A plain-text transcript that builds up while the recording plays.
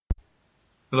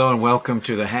Hello and welcome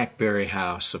to the Hackberry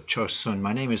House of Chosun.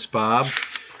 My name is Bob.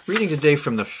 Reading today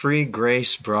from the Free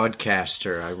Grace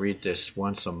Broadcaster. I read this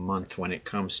once a month when it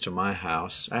comes to my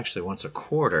house, actually once a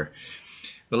quarter.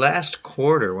 The last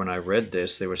quarter when I read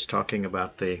this, they was talking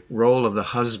about the role of the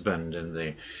husband and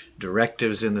the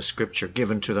directives in the scripture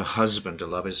given to the husband to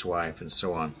love his wife and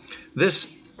so on. This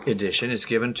edition is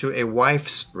given to a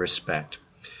wife's respect.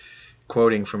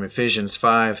 Quoting from Ephesians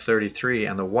 5:33,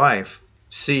 and the wife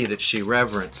see that she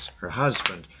reverence her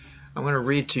husband. I'm going to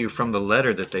read to you from the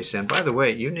letter that they sent. By the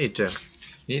way, you need to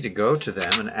go to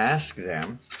them and ask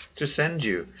them to send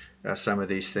you some of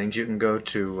these things. You can go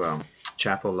to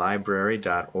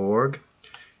chapellibrary.org.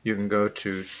 You can go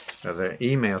to the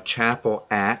email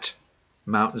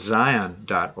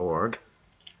chapel@mountzion.org,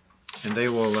 and they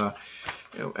will,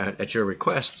 at your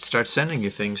request, start sending you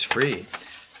things free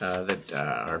that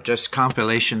are just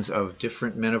compilations of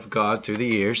different men of God through the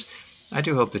years. I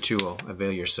do hope that you will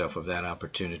avail yourself of that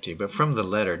opportunity. But from the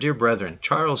letter, dear brethren,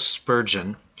 Charles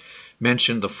Spurgeon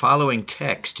mentioned the following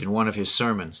text in one of his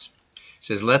sermons. It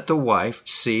says, let the wife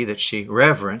see that she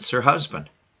reverence her husband.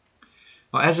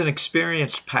 Well, as an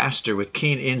experienced pastor with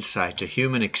keen insight to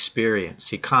human experience,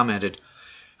 he commented,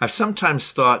 I've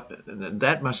sometimes thought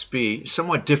that must be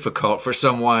somewhat difficult for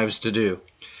some wives to do.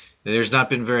 There's not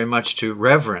been very much to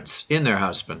reverence in their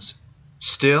husbands.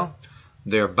 Still,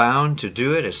 they're bound to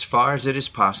do it as far as it is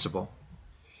possible.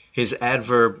 His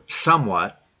adverb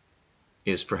somewhat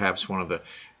is perhaps one of the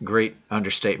great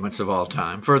understatements of all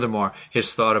time. Furthermore,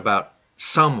 his thought about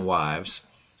some wives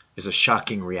is a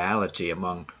shocking reality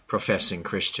among professing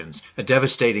Christians, a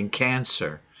devastating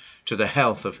cancer to the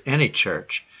health of any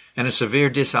church, and a severe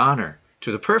dishonor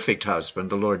to the perfect husband,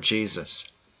 the Lord Jesus.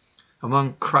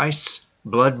 Among Christ's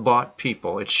blood-bought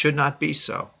people, it should not be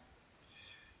so.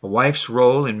 A wife's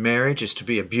role in marriage is to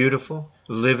be a beautiful,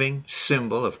 living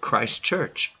symbol of Christ's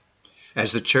church.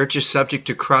 As the church is subject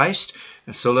to Christ,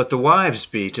 so let the wives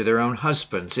be to their own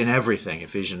husbands in everything,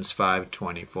 Ephesians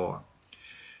 5:24.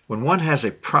 When one has a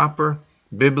proper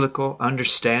biblical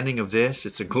understanding of this,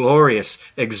 it's a glorious,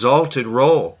 exalted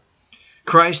role.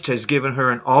 Christ has given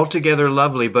her an altogether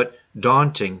lovely but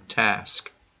daunting task.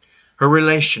 Her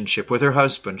relationship with her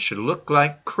husband should look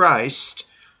like Christ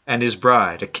and his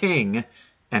bride, a king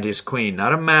and his queen,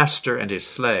 not a master and his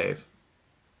slave.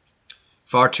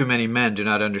 Far too many men do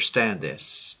not understand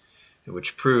this,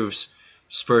 which proves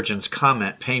Spurgeon's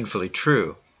comment painfully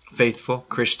true. Faithful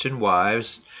Christian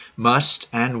wives must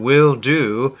and will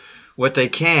do what they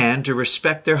can to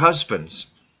respect their husbands,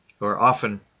 who are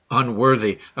often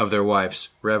unworthy of their wife's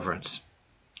reverence.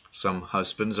 Some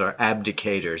husbands are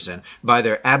abdicators and by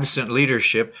their absent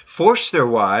leadership force their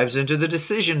wives into the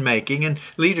decision-making and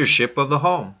leadership of the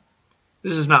home.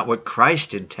 This is not what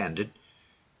Christ intended.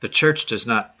 The church does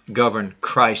not govern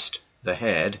Christ the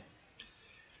head.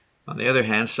 On the other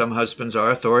hand, some husbands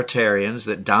are authoritarians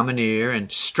that domineer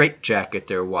and straitjacket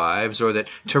their wives, or that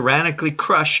tyrannically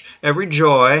crush every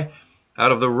joy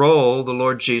out of the role the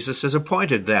Lord Jesus has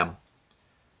appointed them.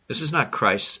 This is not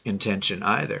Christ's intention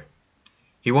either.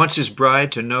 He wants his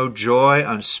bride to know joy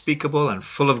unspeakable and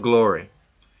full of glory.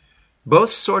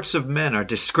 Both sorts of men are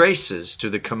disgraces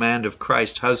to the command of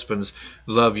Christ. Husbands,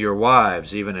 love your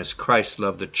wives, even as Christ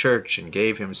loved the church and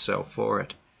gave himself for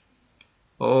it.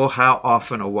 Oh, how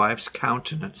often a wife's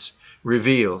countenance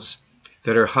reveals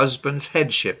that her husband's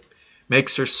headship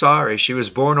makes her sorry she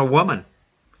was born a woman.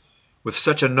 With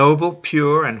such a noble,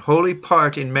 pure, and holy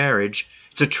part in marriage,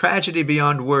 it's a tragedy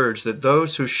beyond words that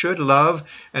those who should love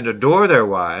and adore their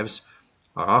wives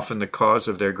are often the cause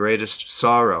of their greatest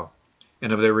sorrow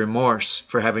and of their remorse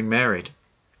for having married.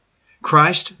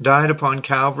 Christ died upon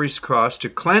Calvary's cross to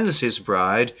cleanse his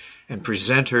bride and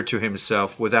present her to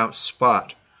himself without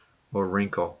spot or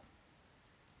wrinkle.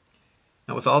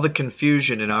 Now, with all the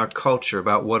confusion in our culture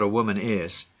about what a woman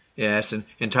is, yes, and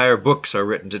entire books are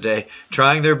written today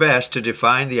trying their best to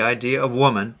define the idea of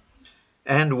woman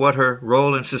and what her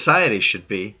role in society should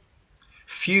be,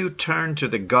 few turn to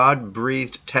the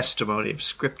God-breathed testimony of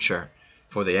Scripture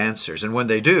for the answers. And when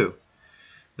they do,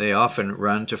 they often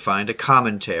run to find a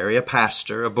commentary, a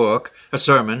pastor, a book, a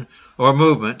sermon, or a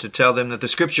movement to tell them that the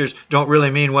Scriptures don't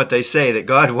really mean what they say, that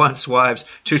God wants wives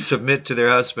to submit to their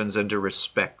husbands and to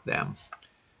respect them.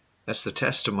 That's the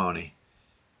testimony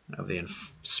of the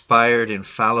inspired,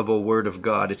 infallible Word of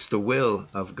God. It's the will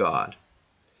of God.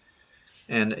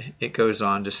 And it goes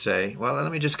on to say, well,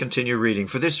 let me just continue reading.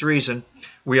 For this reason,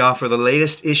 we offer the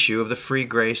latest issue of the Free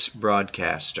Grace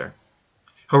Broadcaster.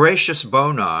 Horatius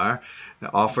Bonar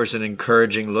offers an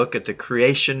encouraging look at the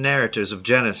creation narratives of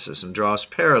Genesis and draws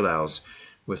parallels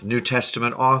with New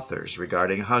Testament authors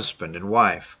regarding husband and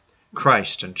wife,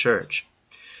 Christ and church.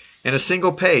 In a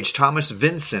single page, Thomas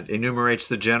Vincent enumerates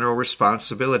the general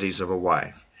responsibilities of a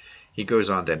wife. He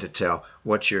goes on then to tell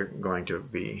what you're going to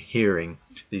be hearing,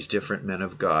 these different men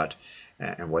of God,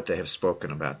 and what they have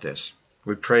spoken about this.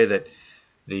 We pray that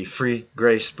the Free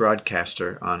Grace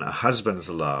broadcaster on a husband's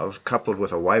love, coupled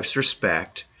with a wife's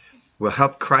respect, will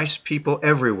help Christ's people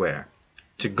everywhere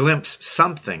to glimpse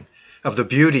something of the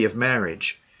beauty of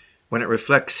marriage when it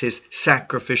reflects his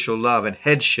sacrificial love and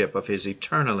headship of his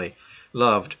eternally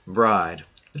loved bride,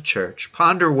 the church.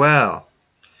 Ponder well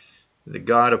the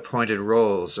God-appointed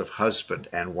roles of husband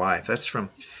and wife. That's from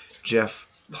Jeff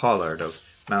Pollard of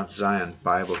Mount Zion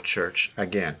Bible Church.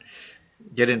 Again,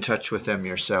 get in touch with them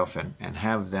yourself and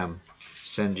have them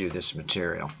send you this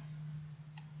material.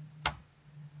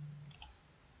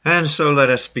 And so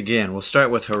let us begin. We'll start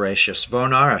with Horatius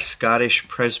Bonar, a Scottish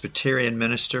Presbyterian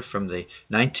minister from the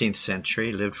 19th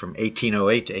century, lived from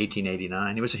 1808 to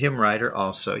 1889. He was a hymn writer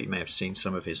also. You may have seen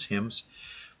some of his hymns.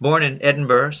 Born in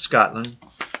Edinburgh, Scotland,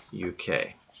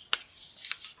 UK.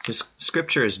 His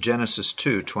scripture is Genesis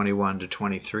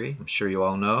 2:21-23. I'm sure you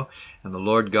all know. And the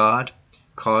Lord God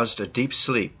caused a deep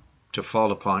sleep to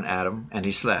fall upon Adam, and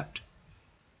he slept.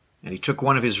 And he took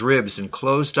one of his ribs and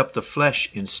closed up the flesh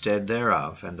instead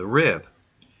thereof. And the rib,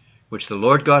 which the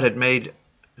Lord God had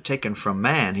taken from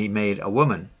man, he made a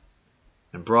woman,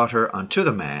 and brought her unto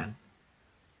the man.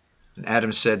 And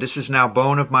Adam said, This is now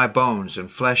bone of my bones, and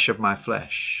flesh of my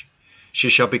flesh. She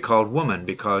shall be called woman,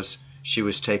 because she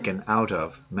was taken out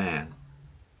of man.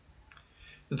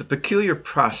 The peculiar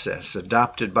process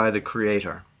adopted by the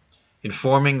Creator in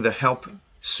forming the help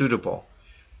suitable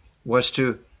was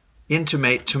to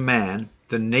intimate to man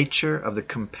the nature of the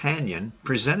companion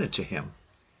presented to him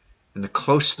and the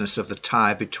closeness of the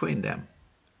tie between them.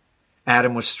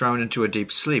 Adam was thrown into a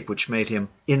deep sleep, which made him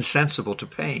insensible to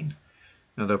pain,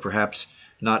 although perhaps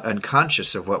not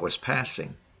unconscious of what was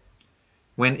passing.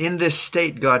 When in this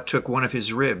state God took one of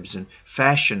his ribs and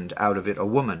fashioned out of it a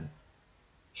woman,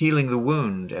 healing the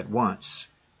wound at once.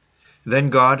 Then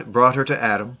God brought her to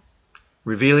Adam,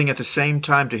 revealing at the same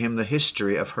time to him the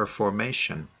history of her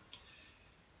formation.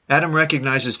 Adam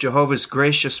recognizes Jehovah's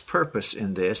gracious purpose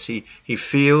in this. He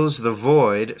feels the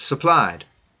void supplied.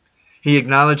 He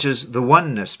acknowledges the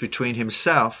oneness between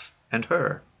himself and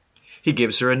her. He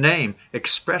gives her a name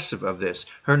expressive of this.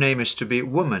 Her name is to be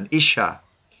woman, Isha,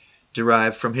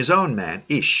 derived from his own man,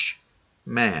 Ish,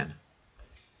 man.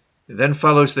 Then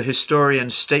follows the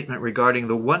historian's statement regarding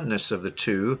the oneness of the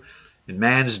two and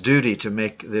man's duty to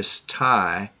make this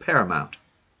tie paramount.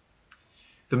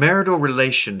 The marital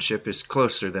relationship is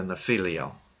closer than the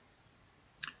filial.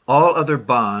 All other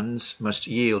bonds must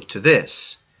yield to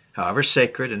this, however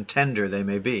sacred and tender they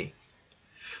may be.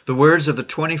 The words of the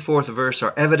 24th verse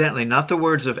are evidently not the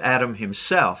words of Adam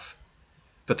himself,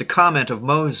 but the comment of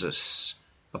Moses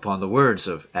upon the words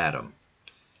of Adam.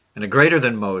 And a greater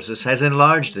than Moses has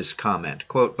enlarged this comment,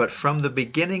 quote, But from the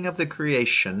beginning of the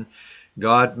creation,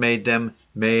 God made them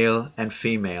male and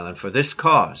female, and for this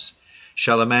cause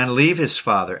shall a man leave his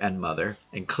father and mother,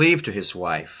 and cleave to his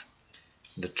wife.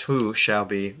 The two shall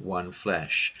be one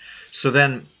flesh. So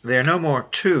then, they are no more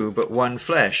two, but one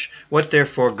flesh. What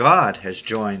therefore God has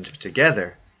joined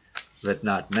together, let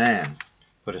not man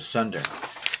put asunder.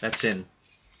 That's in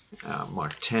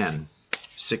Mark 10,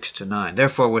 6-9.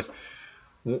 Therefore, with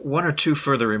one or two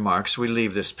further remarks, we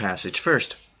leave this passage.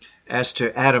 First, as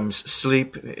to Adam's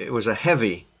sleep, it was a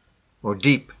heavy or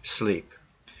deep sleep.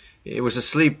 It was a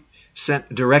sleep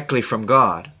sent directly from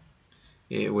God.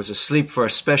 It was a sleep for a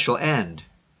special end.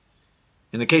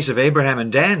 In the case of Abraham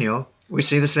and Daniel, we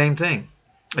see the same thing.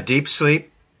 A deep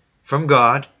sleep from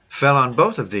God fell on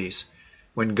both of these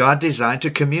when God designed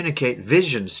to communicate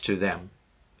visions to them.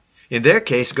 In their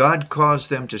case, God caused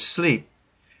them to sleep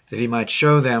that he might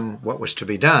show them what was to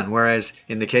be done, whereas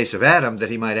in the case of Adam, that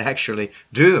he might actually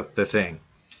do the thing.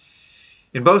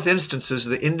 In both instances,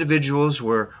 the individuals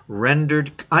were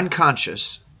rendered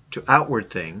unconscious to outward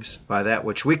things by that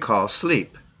which we call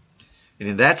sleep. And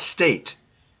in that state,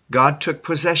 God took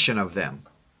possession of them.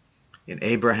 In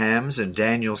Abraham's and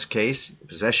Daniel's case,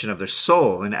 possession of the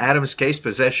soul. In Adam's case,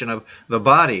 possession of the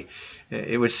body.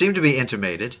 It would seem to be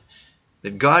intimated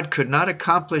that God could not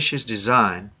accomplish his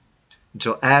design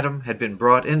until Adam had been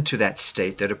brought into that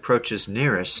state that approaches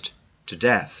nearest to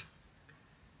death.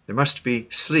 There must be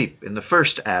sleep in the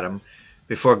first Adam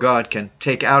before God can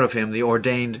take out of him the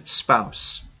ordained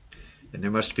spouse. And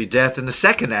there must be death in the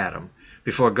second Adam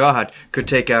before God could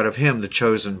take out of him the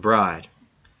chosen bride.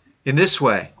 In this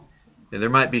way, there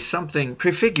might be something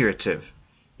prefigurative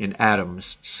in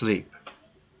Adam's sleep.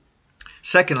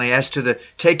 Secondly, as to the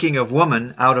taking of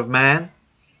woman out of man,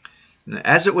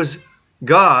 as it was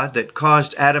God that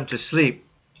caused Adam to sleep,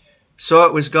 so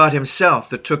it was God himself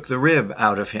that took the rib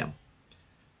out of him.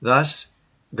 Thus,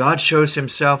 God shows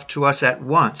himself to us at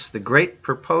once, the great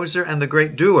proposer and the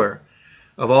great doer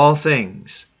of all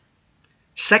things.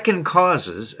 Second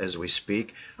causes, as we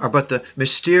speak, are but the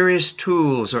mysterious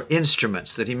tools or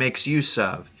instruments that he makes use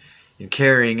of in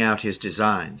carrying out his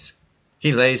designs.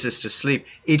 He lays us to sleep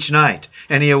each night,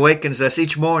 and he awakens us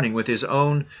each morning with his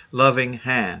own loving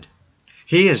hand.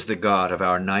 He is the God of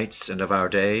our nights and of our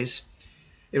days.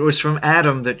 It was from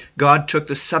Adam that God took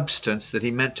the substance that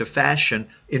he meant to fashion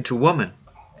into woman,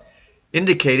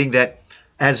 indicating that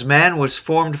as man was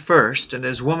formed first and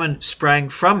as woman sprang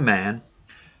from man,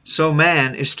 so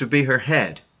man is to be her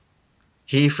head.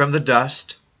 He from the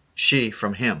dust, she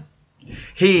from him.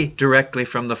 He directly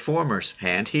from the former's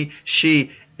hand,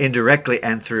 she indirectly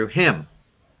and through him.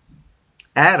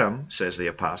 Adam, says the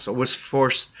apostle, was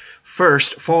first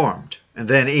formed, and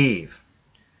then Eve.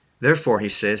 Therefore, he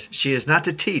says, she is not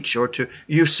to teach or to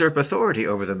usurp authority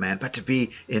over the man, but to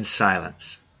be in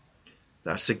silence.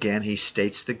 Thus again he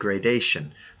states the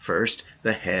gradation. First,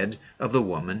 the head of the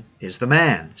woman is the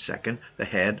man. Second, the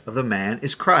head of the man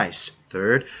is Christ.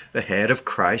 Third, the head of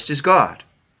Christ is God.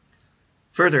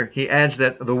 Further, he adds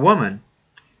that the woman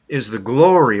is the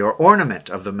glory or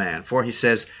ornament of the man. For he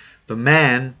says, the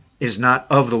man is not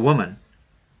of the woman,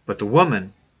 but the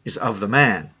woman is of the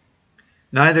man.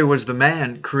 Neither was the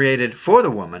man created for the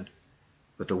woman,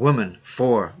 but the woman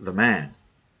for the man.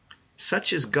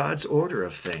 Such is God's order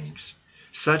of things.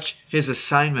 Such his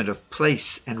assignment of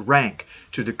place and rank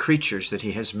to the creatures that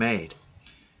he has made.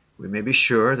 We may be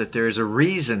sure that there is a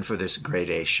reason for this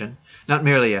gradation, not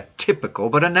merely a typical,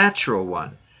 but a natural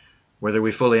one, whether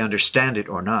we fully understand it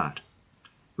or not.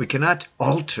 We cannot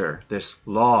alter this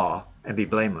law and be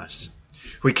blameless.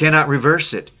 We cannot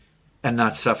reverse it and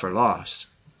not suffer loss.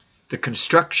 The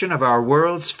construction of our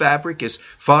world's fabric is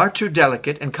far too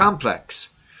delicate and complex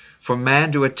for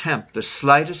man to attempt the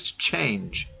slightest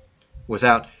change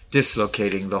without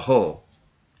dislocating the whole.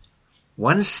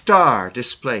 One star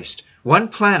displaced, one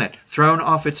planet thrown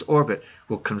off its orbit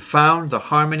will confound the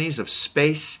harmonies of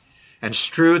space and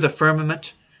strew the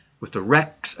firmament with the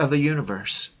wrecks of the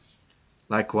universe.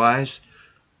 Likewise,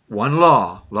 one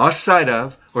law lost sight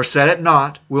of or set at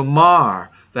naught will mar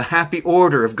the happy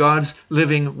order of God's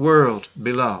living world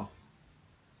below.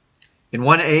 In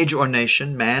one age or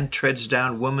nation, man treads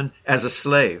down woman as a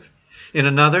slave. In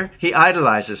another, he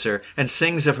idolizes her and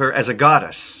sings of her as a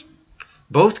goddess.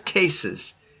 Both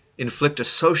cases inflict a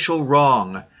social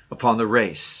wrong upon the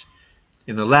race,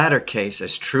 in the latter case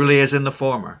as truly as in the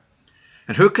former.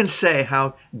 And who can say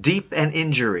how deep an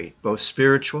injury, both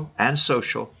spiritual and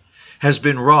social, has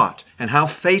been wrought, and how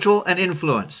fatal an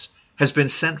influence has been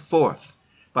sent forth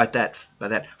by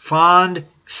that fond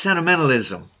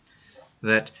sentimentalism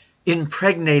that,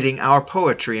 impregnating our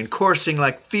poetry and coursing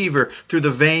like fever through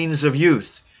the veins of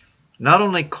youth, not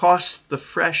only costs the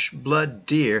fresh blood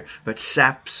dear, but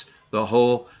saps the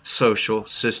whole social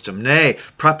system. Nay,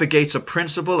 propagates a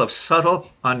principle of subtle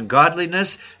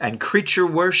ungodliness and creature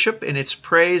worship in its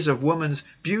praise of woman's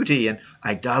beauty and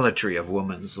idolatry of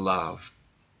woman's love.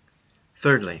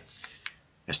 Thirdly,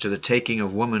 as to the taking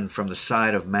of woman from the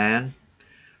side of man,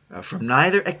 from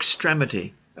neither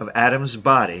extremity of Adam's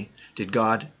body did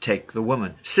God take the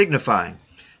woman, signifying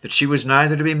that she was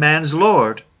neither to be man's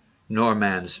lord nor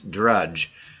man's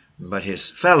drudge, but his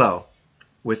fellow.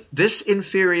 With this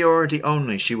inferiority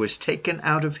only she was taken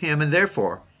out of him, and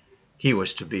therefore he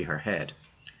was to be her head.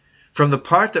 From the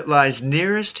part that lies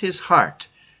nearest his heart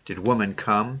did woman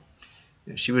come.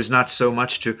 She was not so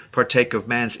much to partake of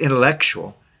man's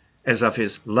intellectual as of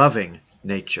his loving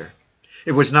nature.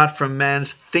 It was not from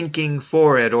man's thinking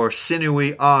forehead or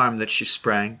sinewy arm that she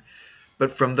sprang,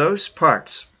 but from those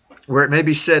parts where it may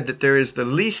be said that there is the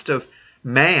least of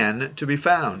man to be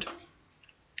found.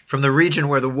 From the region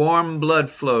where the warm blood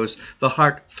flows, the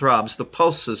heart throbs, the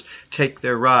pulses take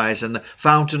their rise, and the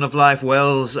fountain of life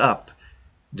wells up,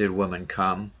 did woman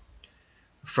come.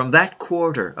 From that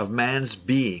quarter of man's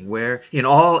being where, in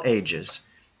all ages,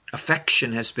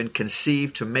 affection has been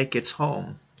conceived to make its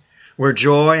home, where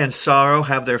joy and sorrow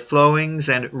have their flowings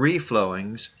and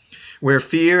reflowings, where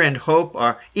fear and hope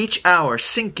are each hour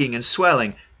sinking and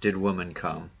swelling, did woman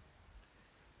come.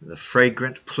 The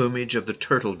fragrant plumage of the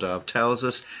turtle dove tells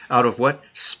us out of what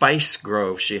spice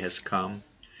grove she has come.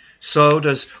 So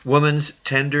does woman's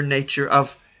tender nature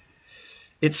of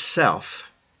itself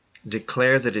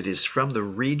declare that it is from the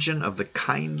region of the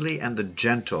kindly and the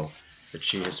gentle that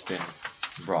she has been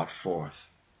brought forth.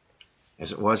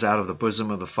 As it was out of the bosom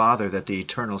of the Father that the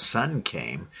eternal Son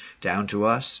came down to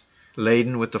us,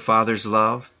 laden with the Father's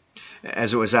love,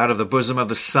 As it was out of the bosom of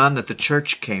the Son that the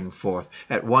church came forth,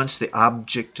 at once the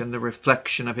object and the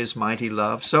reflection of his mighty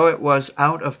love, so it was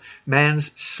out of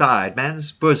man's side,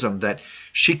 man's bosom, that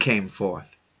she came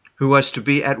forth, who was to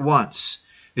be at once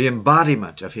the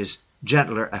embodiment of his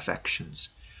gentler affections,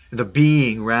 and the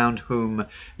being round whom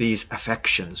these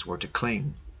affections were to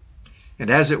cling. And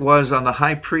as it was on the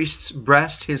high priest's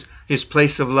breast, his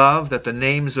place of love, that the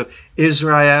names of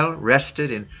Israel rested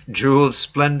in jeweled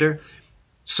splendor,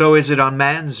 so is it on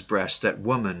man's breast that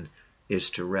woman is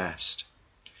to rest.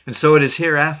 And so it is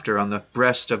hereafter on the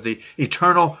breast of the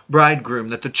eternal bridegroom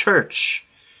that the church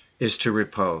is to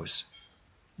repose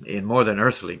in more than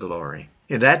earthly glory.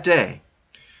 In that day,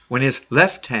 when his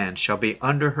left hand shall be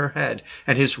under her head,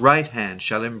 and his right hand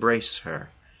shall embrace her,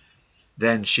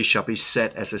 then she shall be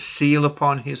set as a seal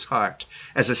upon his heart,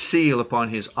 as a seal upon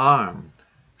his arm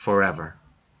forever.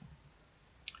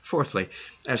 Fourthly,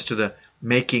 as to the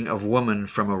making of woman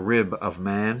from a rib of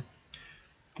man,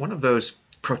 one of those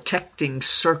protecting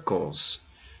circles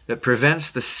that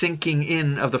prevents the sinking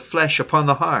in of the flesh upon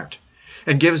the heart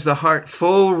and gives the heart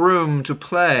full room to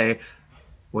play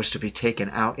was to be taken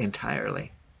out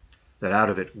entirely, that out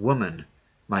of it woman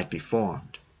might be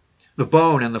formed. The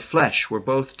bone and the flesh were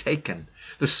both taken,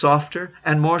 the softer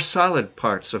and more solid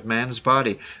parts of man's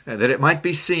body, that it might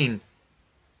be seen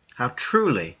how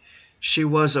truly she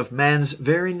was of man's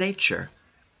very nature,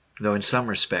 though in some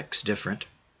respects different.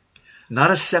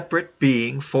 Not a separate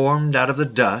being formed out of the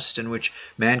dust in which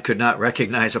man could not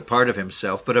recognize a part of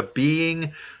himself, but a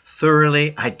being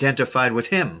thoroughly identified with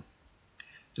him.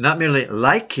 Not merely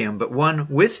like him, but one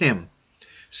with him,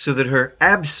 so that her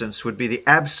absence would be the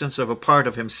absence of a part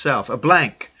of himself, a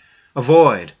blank, a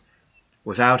void,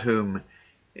 without whom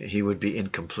he would be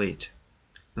incomplete.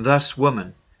 Thus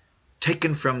woman,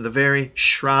 taken from the very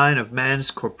shrine of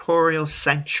man's corporeal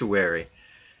sanctuary,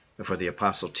 for the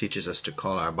apostle teaches us to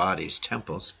call our bodies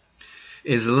temples,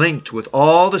 is linked with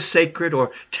all the sacred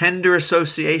or tender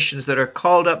associations that are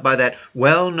called up by that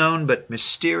well-known but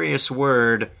mysterious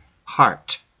word,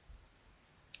 heart.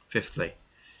 Fifthly,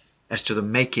 as to the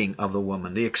making of the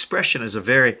woman, the expression is a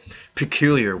very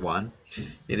peculiar one.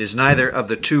 It is neither of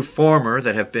the two former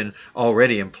that have been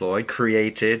already employed,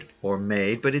 created or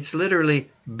made, but it's literally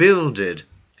builded.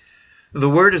 The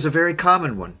word is a very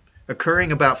common one,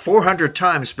 occurring about 400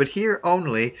 times, but here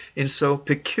only in so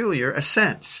peculiar a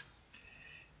sense.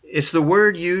 It's the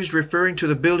word used referring to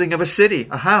the building of a city,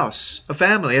 a house, a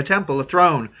family, a temple, a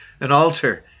throne, an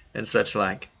altar, and such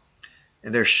like.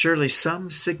 And there's surely some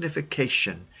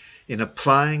signification in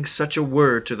applying such a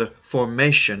word to the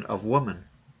formation of woman.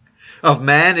 Of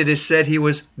man it is said he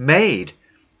was made,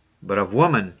 but of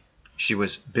woman she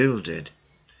was builded.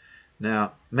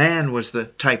 Now, man was the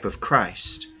type of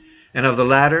Christ, and of the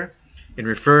latter, in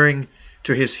referring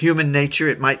to his human nature,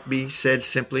 it might be said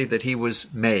simply that he was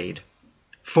made,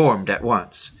 formed at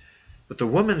once. But the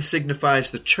woman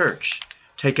signifies the church,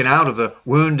 taken out of the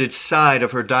wounded side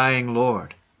of her dying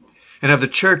Lord. And of the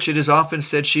church it is often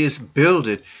said she is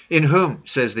builded, in whom,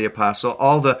 says the apostle,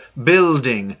 all the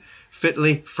building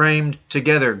fitly framed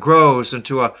together grows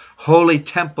into a holy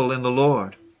temple in the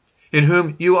Lord, in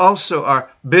whom you also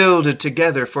are builded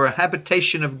together for a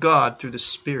habitation of God through the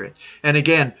Spirit, and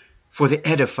again for the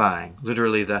edifying,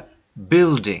 literally the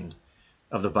building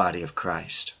of the body of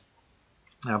Christ.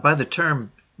 Now, by the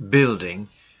term building,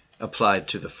 applied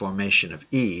to the formation of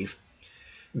Eve,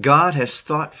 God has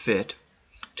thought fit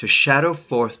to shadow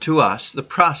forth to us the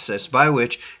process by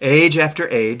which, age after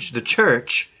age, the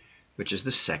church, which is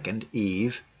the second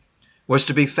Eve, was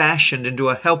to be fashioned into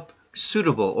a help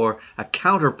suitable or a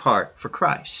counterpart for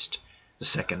Christ, the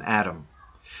second Adam.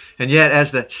 And yet,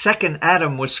 as the second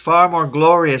Adam was far more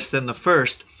glorious than the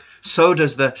first, so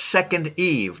does the second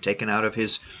Eve, taken out of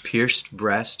his pierced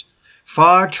breast,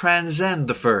 far transcend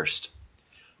the first,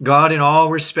 God in all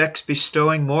respects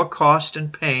bestowing more cost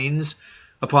and pains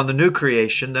upon the new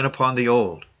creation than upon the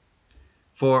old.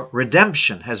 For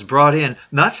redemption has brought in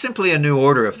not simply a new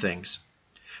order of things,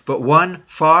 but one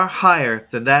far higher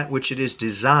than that which it is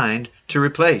designed to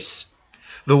replace,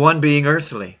 the one being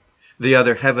earthly, the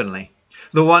other heavenly,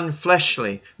 the one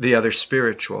fleshly, the other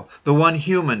spiritual, the one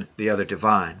human, the other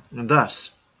divine. And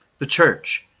thus, the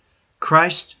church,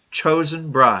 Christ's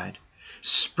chosen bride,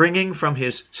 springing from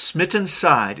his smitten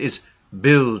side, is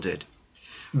builded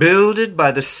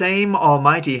by the same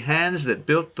almighty hands that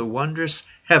built the wondrous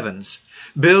heavens,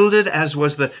 builded as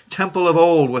was the temple of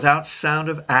old without sound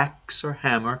of axe or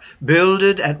hammer,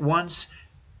 builded at once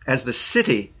as the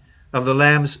city of the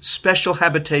Lamb's special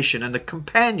habitation and the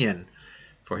companion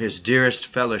for his dearest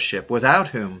fellowship, without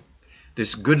whom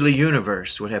this goodly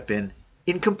universe would have been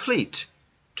incomplete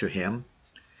to him.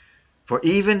 For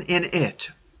even in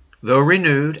it, though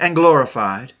renewed and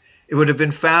glorified, it would have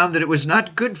been found that it was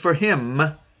not good for him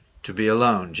to be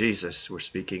alone. Jesus we're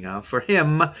speaking of. For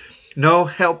him, no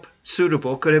help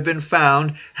suitable could have been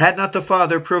found had not the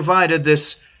Father provided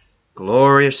this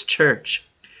glorious church,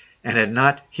 and had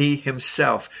not he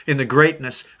himself, in the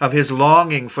greatness of his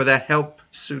longing for that help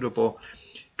suitable,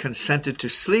 consented to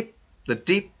sleep the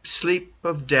deep sleep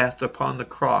of death upon the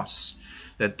cross,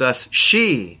 that thus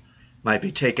she might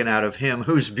be taken out of him,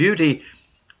 whose beauty,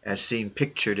 as seen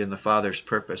pictured in the Father's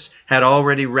purpose, had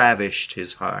already ravished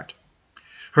his heart.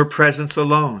 Her presence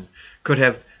alone could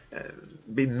have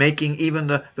been making even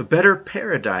the better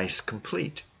paradise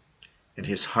complete, and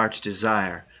his heart's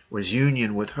desire was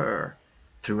union with her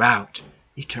throughout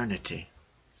eternity.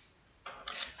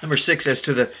 Number 6, as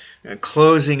to the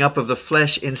closing up of the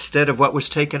flesh instead of what was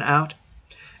taken out.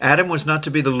 Adam was not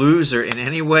to be the loser in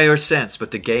any way or sense,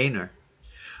 but the gainer.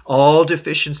 All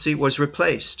deficiency was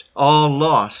replaced, all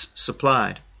loss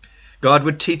supplied. God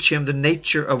would teach him the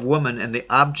nature of woman and the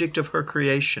object of her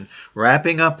creation,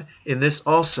 wrapping up in this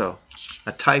also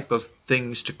a type of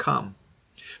things to come.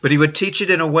 But he would teach it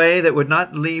in a way that would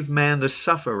not leave man the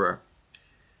sufferer.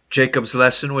 Jacob's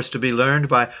lesson was to be learned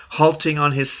by halting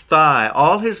on his thigh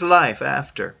all his life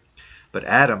after, but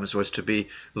Adam's was to be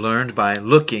learned by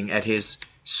looking at his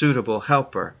suitable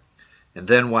helper, and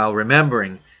then, while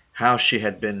remembering how she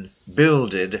had been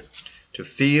builded, to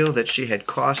feel that she had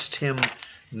cost him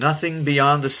nothing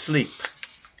beyond the sleep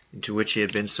into which he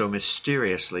had been so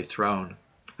mysteriously thrown.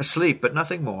 A sleep, but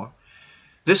nothing more.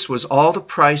 This was all the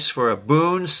price for a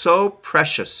boon so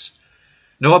precious.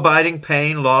 No abiding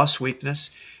pain, loss,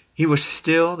 weakness. He was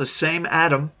still the same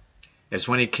Adam as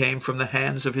when he came from the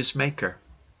hands of his Maker.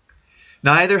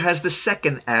 Neither has the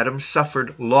second Adam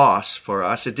suffered loss for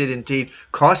us. It did indeed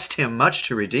cost him much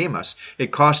to redeem us.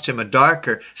 It cost him a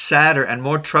darker, sadder, and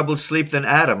more troubled sleep than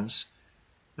Adam's.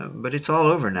 But it's all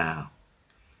over now.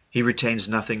 He retains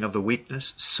nothing of the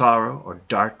weakness, sorrow, or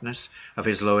darkness of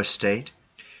his low estate.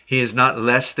 He is not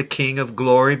less the King of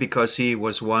glory because he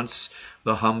was once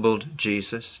the humbled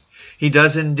Jesus. He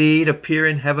does indeed appear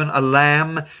in heaven a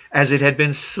lamb as it had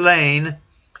been slain.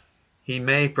 He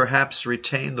may perhaps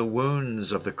retain the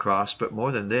wounds of the cross, but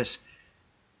more than this,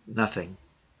 nothing.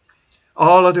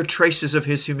 All other traces of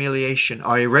his humiliation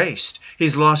are erased.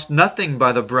 He's lost nothing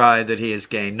by the bride that he has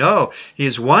gained. No, he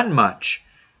has won much.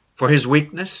 For his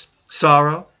weakness,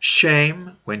 sorrow,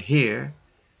 shame, when here,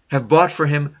 have bought for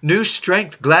him new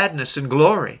strength, gladness, and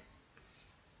glory.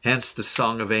 Hence the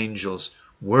song of angels,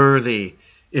 worthy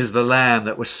is the Lamb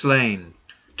that was slain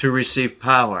to receive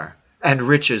power and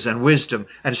riches and wisdom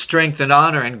and strength and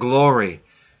honor and glory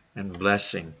and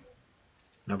blessing.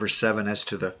 Number 7, as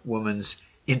to the woman's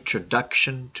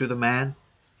introduction to the man.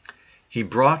 He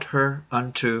brought her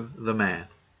unto the man.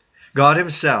 God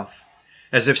himself,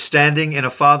 as if standing in a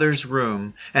father's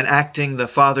room and acting the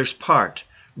father's part,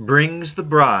 brings the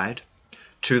bride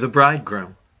to the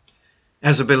bridegroom.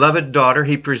 As a beloved daughter,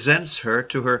 he presents her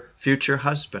to her future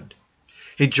husband.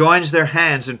 He joins their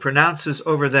hands and pronounces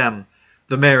over them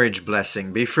the marriage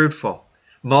blessing, be fruitful,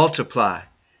 multiply,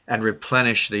 and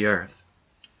replenish the earth.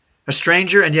 A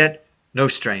stranger and yet no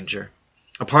stranger.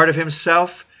 A part of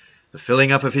himself, the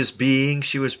filling up of his being,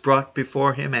 she was brought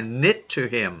before him and knit to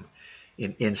him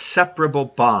in inseparable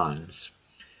bonds.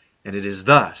 And it is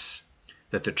thus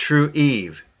that the true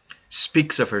Eve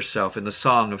speaks of herself in the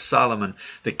Song of Solomon,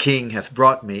 the king hath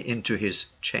brought me into his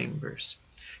chambers.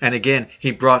 And again,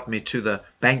 he brought me to the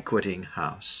banqueting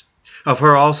house. Of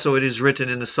her also it is written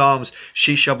in the Psalms,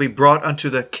 she shall be brought unto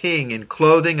the king in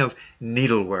clothing of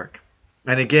needlework.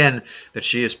 And again, that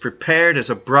she is prepared as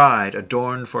a bride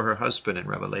adorned for her husband in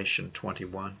Revelation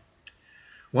 21.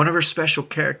 One of her special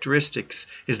characteristics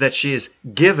is that she is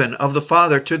given of the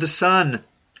Father to the Son.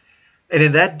 And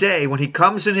in that day, when he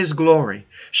comes in his glory,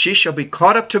 she shall be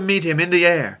caught up to meet him in the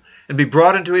air and be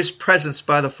brought into his presence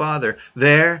by the Father,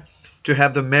 there to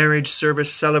have the marriage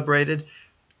service celebrated,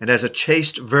 and as a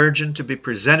chaste virgin to be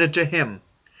presented to him,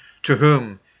 to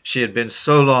whom she had been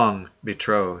so long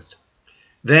betrothed.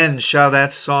 Then shall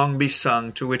that song be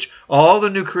sung, to which all the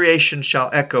new creation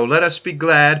shall echo, let us be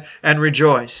glad and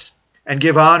rejoice, and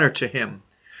give honor to him.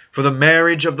 For the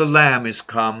marriage of the Lamb is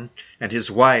come, and his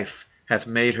wife hath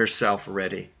made herself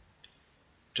ready.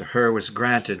 To her was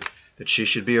granted that she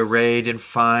should be arrayed in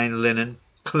fine linen,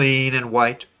 clean and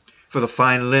white, for the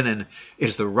fine linen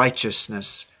is the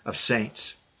righteousness of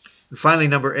saints. And finally,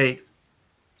 number 8,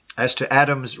 as to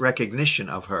Adam's recognition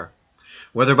of her.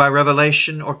 Whether by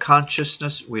revelation or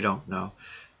consciousness, we don't know.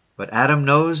 But Adam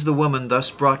knows the woman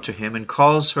thus brought to him and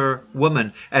calls her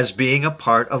woman as being a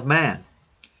part of man.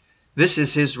 This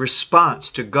is his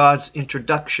response to God's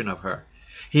introduction of her.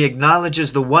 He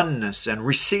acknowledges the oneness and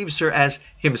receives her as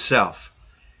himself.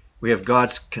 We have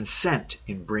God's consent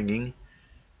in bringing,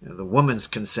 the woman's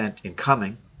consent in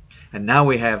coming, and now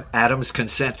we have Adam's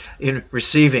consent in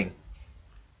receiving.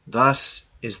 Thus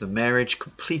is the marriage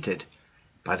completed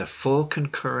by the full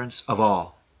concurrence of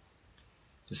all.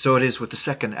 And so it is with the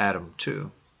second Adam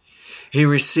too. He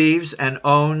receives and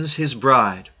owns his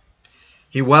bride.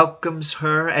 He welcomes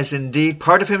her as indeed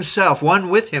part of himself, one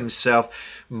with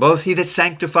himself. Both he that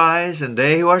sanctifies and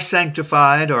they who are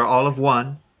sanctified are all of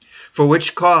one, for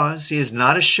which cause he is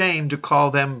not ashamed to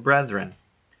call them brethren.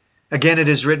 Again it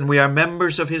is written, we are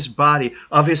members of his body,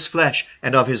 of his flesh,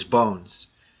 and of his bones.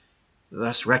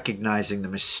 Thus recognizing the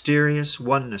mysterious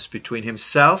oneness between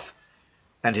himself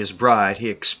and his bride, he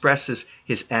expresses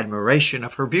his admiration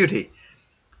of her beauty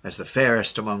as the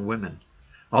fairest among women,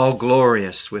 all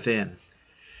glorious within.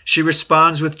 She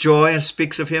responds with joy and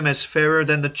speaks of him as fairer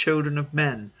than the children of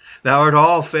men. Thou art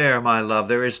all fair, my love,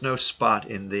 there is no spot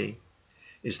in thee,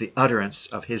 is the utterance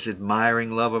of his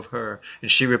admiring love of her.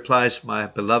 And she replies, my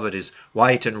beloved is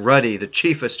white and ruddy, the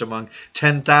chiefest among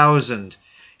 10,000.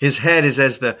 His head is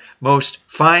as the most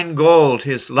fine gold,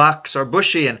 his locks are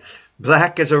bushy and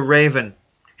black as a raven.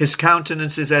 His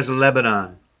countenance is as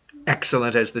Lebanon,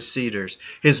 excellent as the cedars.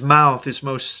 His mouth is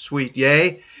most sweet,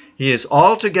 yea, he is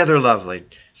altogether lovely.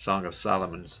 Song of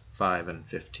Solomon 5 and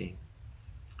 15.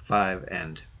 5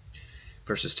 and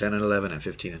verses 10 and 11 and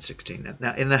 15 and 16.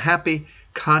 Now, in the happy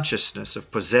consciousness of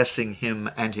possessing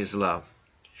him and his love,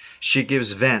 she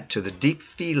gives vent to the deep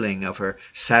feeling of her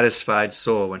satisfied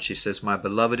soul when she says, my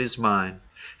beloved is mine,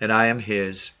 and I am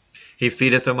his. He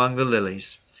feedeth among the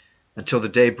lilies until the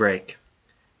day break,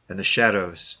 and the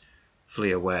shadows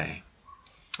flee away.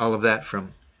 All of that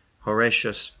from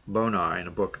Horatius Bonar in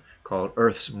a book called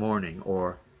Earth's Morning,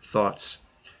 or Thoughts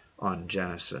on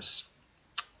Genesis.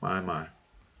 My.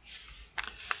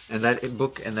 And that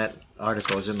book and that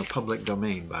article is in the public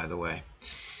domain, by the way.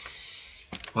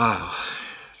 Wow.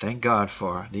 Thank God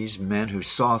for these men who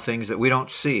saw things that we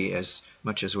don't see as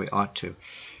much as we ought to.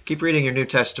 Keep reading your New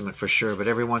Testament for sure, but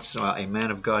every once in a while a man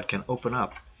of God can open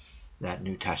up that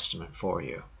New Testament for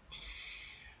you.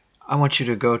 I want you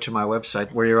to go to my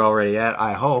website, where you're already at,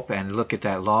 I hope, and look at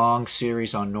that long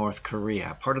series on North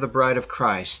Korea. Part of the Bride of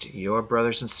Christ, your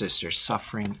brothers and sisters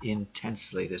suffering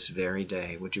intensely this very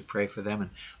day. Would you pray for them and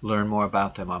learn more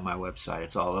about them on my website?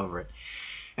 It's all over it.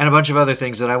 And a bunch of other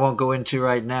things that I won't go into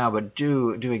right now, but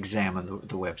do examine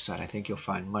the website. I think you'll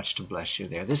find much to bless you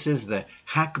there. This is the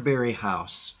Hackberry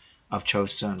House of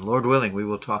Chosun. Lord willing, we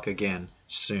will talk again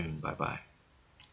soon. Bye-bye.